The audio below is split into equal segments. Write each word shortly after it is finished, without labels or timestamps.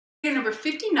Video number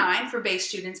 59 for bass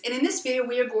students, and in this video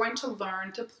we are going to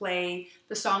learn to play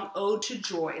the song Ode to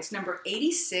Joy. It's number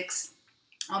 86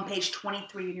 on page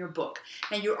 23 in your book.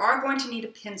 Now you are going to need a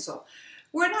pencil.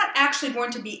 We're not actually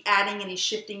going to be adding any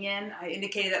shifting in. I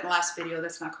indicated that in the last video.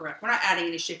 That's not correct. We're not adding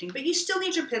any shifting, but you still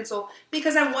need your pencil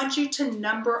because I want you to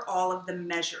number all of the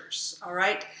measures, all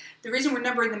right? The reason we're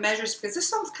numbering the measures is because this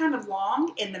song's kind of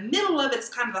long. In the middle of it is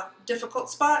kind of a difficult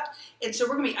spot, and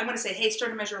so I'm going to say, hey,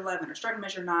 start to measure 11 or start to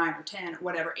measure 9 or 10 or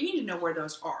whatever. You need to know where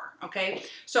those are, okay?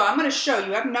 So I'm going to show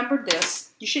you. I've numbered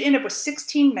this. You should end up with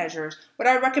 16 measures. What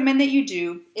I recommend that you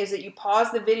do is that you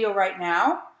pause the video right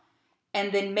now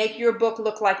and then make your book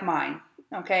look like mine,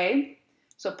 okay?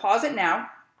 So pause it now.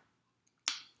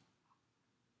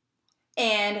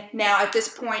 And now at this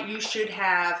point, you should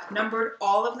have numbered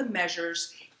all of the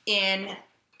measures in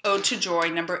Ode to Joy,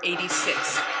 number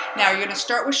 86. Now you're gonna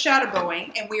start with shadow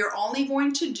bowing, and we are only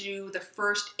going to do the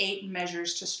first 8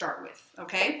 measures to start with,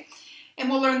 okay? And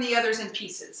we'll learn the others in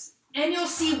pieces. And you'll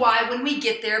see why when we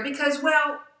get there, because,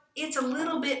 well, it's a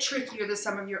little bit trickier than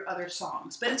some of your other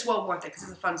songs, but it's well worth it because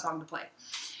it's a fun song to play.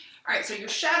 All right, so your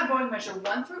shadow bowing measure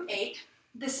 1 through 8.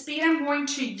 The speed I'm going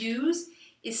to use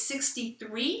is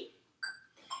 63.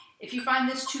 If you find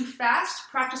this too fast,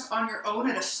 practice on your own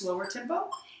at a slower tempo,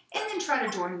 and then try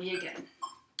to join me again.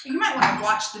 You might want to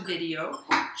watch the video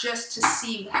just to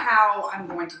see how I'm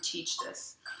going to teach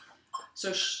this.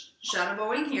 So shadow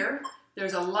bowing here,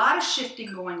 there's a lot of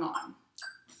shifting going on.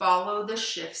 Follow the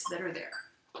shifts that are there.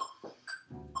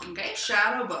 Okay,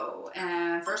 shadow bow,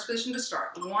 and first position to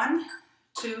start. 1,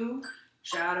 2,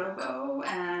 shadow bow,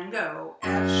 and go.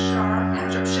 F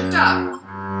sharp, shift up.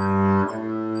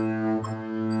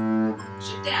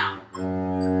 Shift down.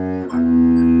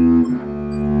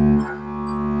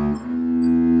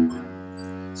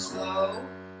 Slow,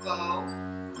 bow,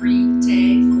 3,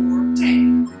 take, 4,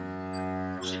 take.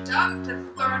 Shift up to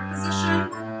third position.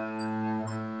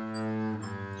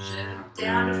 Shift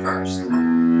down to first.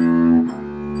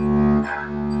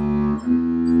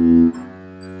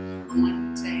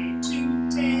 1 take, 2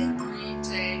 take, 3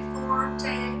 take, 4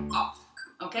 take, off.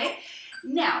 Okay?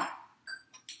 Now,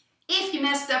 if you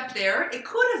messed up there, it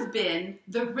could have been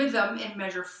the rhythm in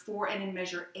measure 4 and in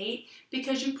measure 8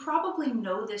 because you probably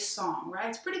know this song, right?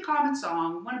 It's a pretty common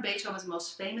song, one of Beethoven's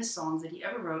most famous songs that he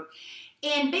ever wrote.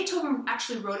 And Beethoven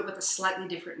actually wrote it with a slightly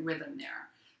different rhythm there.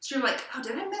 So you're like, oh,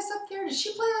 did I mess up there? Did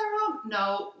she play that wrong?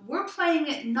 No, we're playing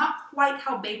it not quite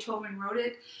how Beethoven wrote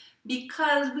it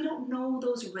because we don't know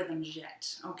those rhythms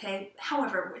yet, okay?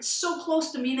 However, it's so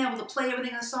close to being able to play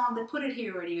everything in the song, they put it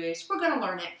here anyways. We're gonna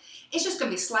learn it. It's just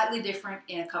gonna be slightly different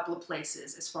in a couple of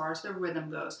places as far as the rhythm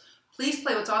goes. Please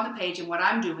play what's on the page and what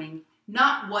I'm doing,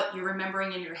 not what you're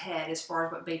remembering in your head as far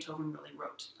as what Beethoven really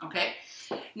wrote, okay?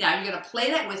 Now, you're gonna play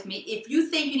that with me. If you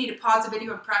think you need to pause the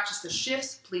video and practice the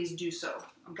shifts, please do so,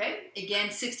 okay? Again,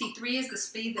 63 is the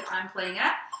speed that I'm playing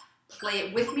at. Play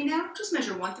it with me now. Just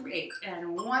measure 1 through 8.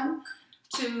 And 1,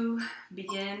 2,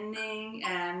 beginning,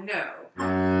 and go.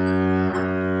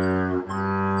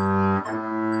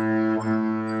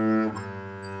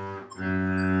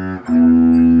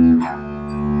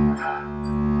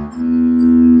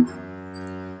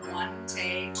 1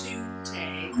 take, 2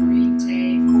 take, 3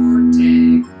 take, 4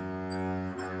 take.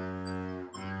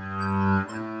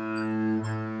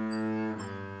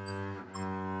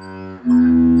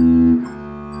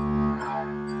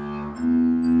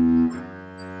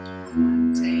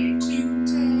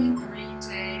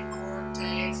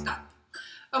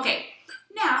 Okay,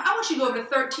 now I want you to go over to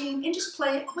 13 and just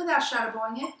play it without shadow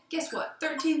bowing it. Guess what?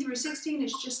 13 through 16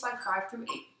 is just like 5 through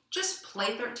 8. Just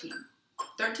play 13.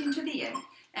 13 to the end.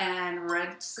 And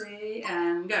ready,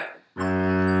 and go.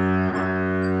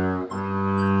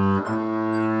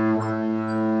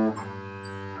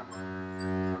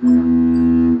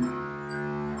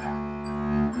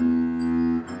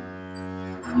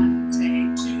 One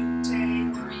take, 2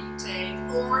 take, 3 take,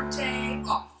 4 take,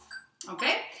 off.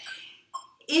 Okay?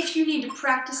 If you need to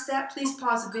practice that, please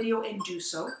pause the video and do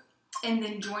so, and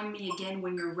then join me again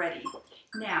when you're ready.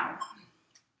 Now,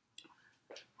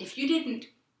 if you didn't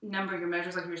number your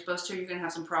measures like you were supposed to, you're going to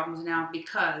have some problems now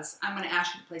because I'm going to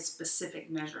ask you to play specific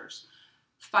measures.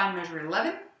 Find measure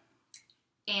 11,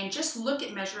 and just look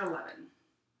at measure 11.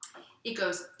 It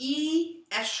goes E,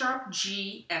 F sharp,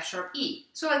 G, F sharp, E.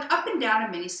 So like up and down a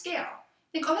mini scale.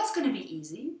 Think, oh, that's going to be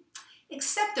easy.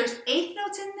 Except there's 8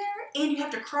 notes in there, and you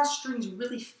have to cross strings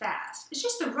really fast. It's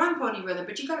just the run pony rhythm,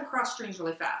 but you got to cross strings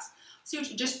really fast. So you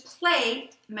just play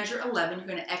measure 11. You're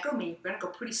going to echo me. We're going to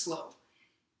go pretty slow.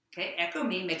 Okay, echo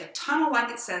me. Make a tunnel like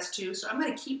it says to. So I'm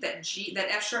going to keep that G, that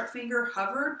F sharp finger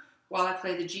hovered while I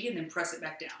play the G and then press it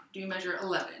back down. Do measure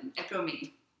 11. Echo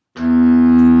me.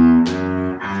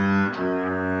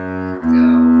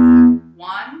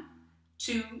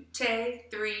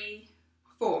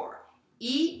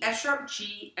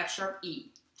 G, F sharp, E.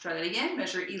 Try that again.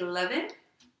 Measure 11.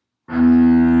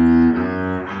 And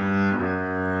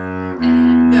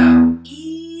go.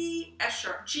 E, F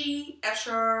sharp, G, F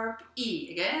sharp, E.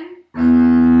 Again.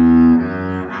 And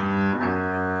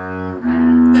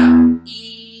go.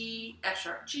 E, F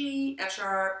sharp, G, F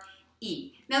sharp,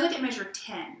 E. Now look at measure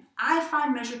 10. I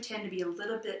find measure 10 to be a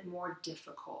little bit more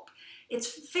difficult.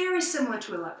 It's very similar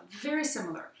to 11, very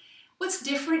similar. What's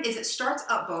different is it starts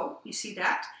up bow, you see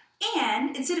that?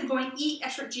 And instead of going E,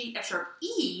 F sharp, G, F sharp,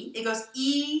 E, it goes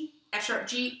E, F sharp,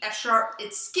 G, F sharp.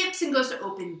 It skips and goes to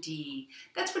open D.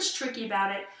 That's what's tricky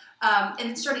about it. And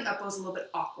then starting up bow is a little bit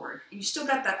awkward. And you still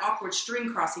got that awkward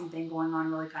string crossing thing going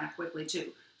on really kind of quickly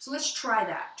too. So let's try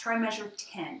that. Try measure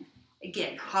 10.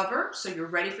 Again, hover, so you're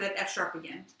ready for that F sharp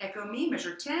again. Echo me,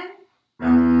 measure 10.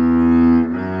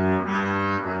 And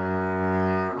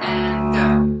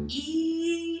go.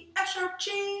 E, F sharp,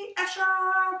 G, F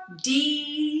sharp,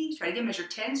 D. Try again, measure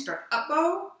 10, start up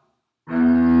bow.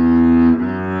 And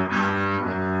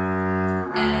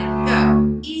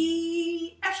go.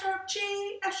 E, F sharp,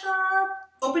 G, F sharp,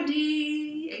 open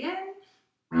D. Again.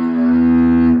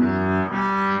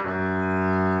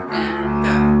 And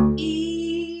go.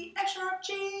 E, F sharp,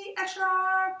 G, F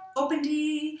sharp, open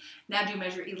D. Now do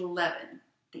measure 11,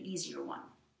 the easier one.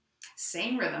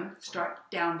 Same rhythm, start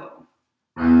down bow.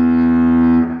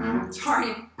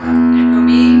 Sorry, echo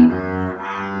me.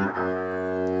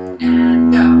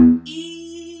 And go.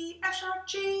 E, F sharp,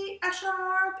 G, F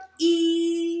sharp,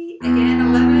 E. Again,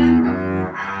 11.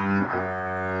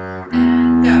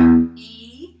 And go.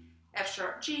 E, F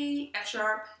sharp, G, F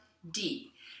sharp,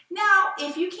 D. Now,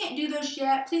 if you can't do those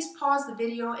yet, please pause the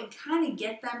video and kind of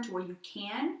get them to where you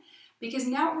can. Because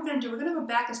now what we're going to do, we're going to go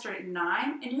back and start at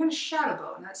 9, and you're going to shadow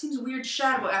bow. Now, it seems weird to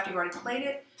shadow bow after you've already played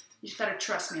it. You just got to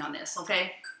trust me on this,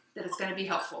 okay? That it's going to be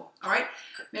helpful, all right?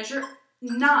 Measure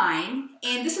 9,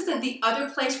 and this is the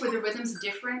other place where the rhythm's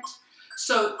different.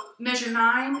 So measure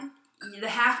 9, the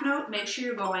half note, make sure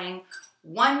you're going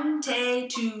 1, te,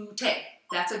 2, te.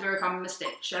 That's a very common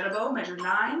mistake. Shadow bow, measure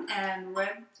 9, and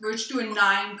we're just doing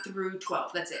 9 through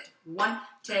 12. That's it. 1,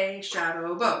 te,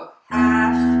 shadow bow.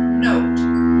 Half note.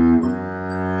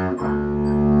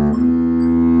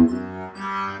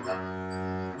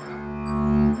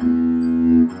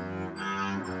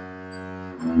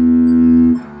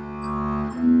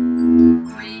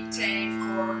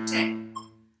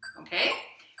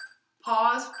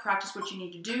 Pause, practice what you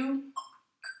need to do,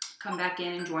 come back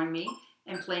in and join me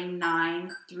and play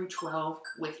 9 through 12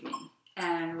 with me.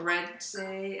 And red,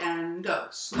 say, and go.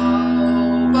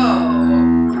 Slow bow.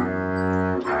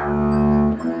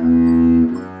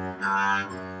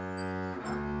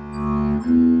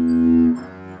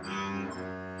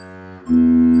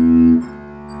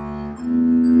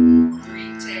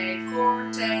 3 take,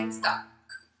 4 take, stop.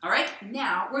 All right,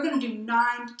 now we're going to do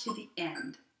 9 to the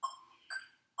end.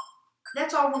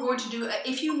 That's all we're going to do.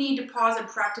 If you need to pause and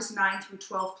practice 9 through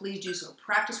 12, please do so.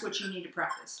 Practice what you need to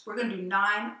practice. We're going to do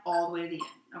 9 all the way to the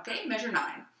end. Okay, measure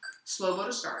 9. Slow bow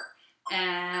to start.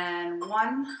 And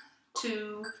 1,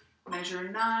 2, measure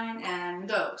 9, and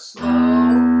go. Slow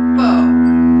bow.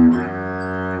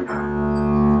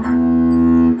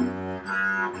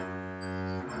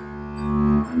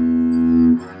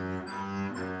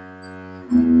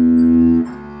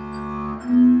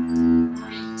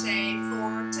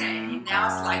 Now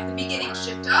it's like the beginning,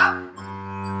 shift up.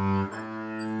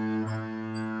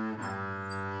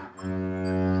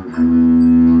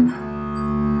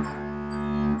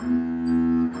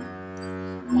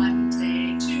 One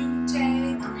take, 2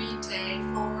 take, 3 take,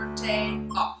 4 take,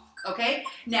 off. Okay?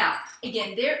 Now,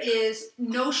 again, there is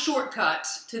no shortcut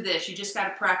to this. You just got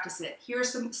to practice it. Here are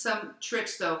some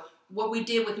tricks though. What we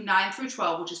did with 9 through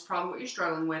 12, which is probably what you're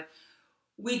struggling with,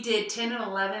 we did 10 and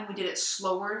 11, we did it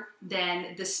slower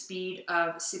than the speed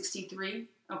of 63,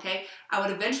 okay? I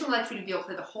would eventually like for you to be able to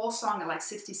play the whole song at like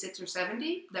 66 or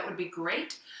 70. That would be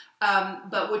great.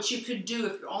 But what you could do,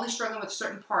 if you're only struggling with a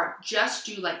certain part, just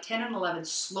do like 10 and 11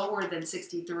 slower than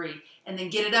 63, and then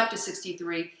get it up to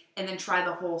 63, and then try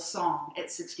the whole song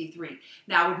at 63.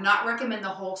 Now, I would not recommend the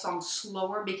whole song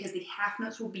slower because the half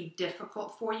notes will be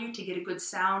difficult for you to get a good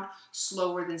sound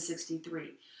slower than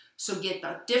 63. So get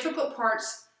the difficult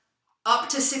parts up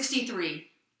to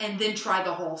 63 and then try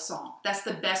the whole song. That's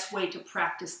the best way to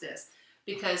practice this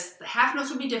because the half notes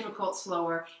will be difficult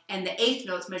slower and the eighth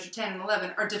notes, measure 10 and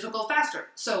 11, are difficult faster.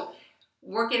 So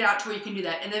work it out to where you can do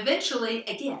that. And eventually,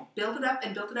 again, build it up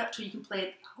till you can play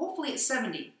it hopefully at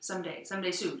 70 someday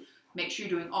soon. Make sure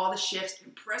you're doing all the shifts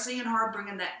and pressing it hard,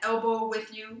 bringing that elbow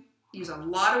with you. Use a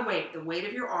lot of weight, the weight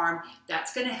of your arm.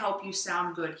 That's going to help you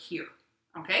sound good here.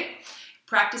 okay?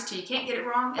 Practice till you can't get it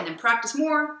wrong, and then practice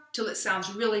more till it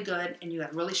sounds really good and you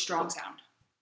have really strong sound.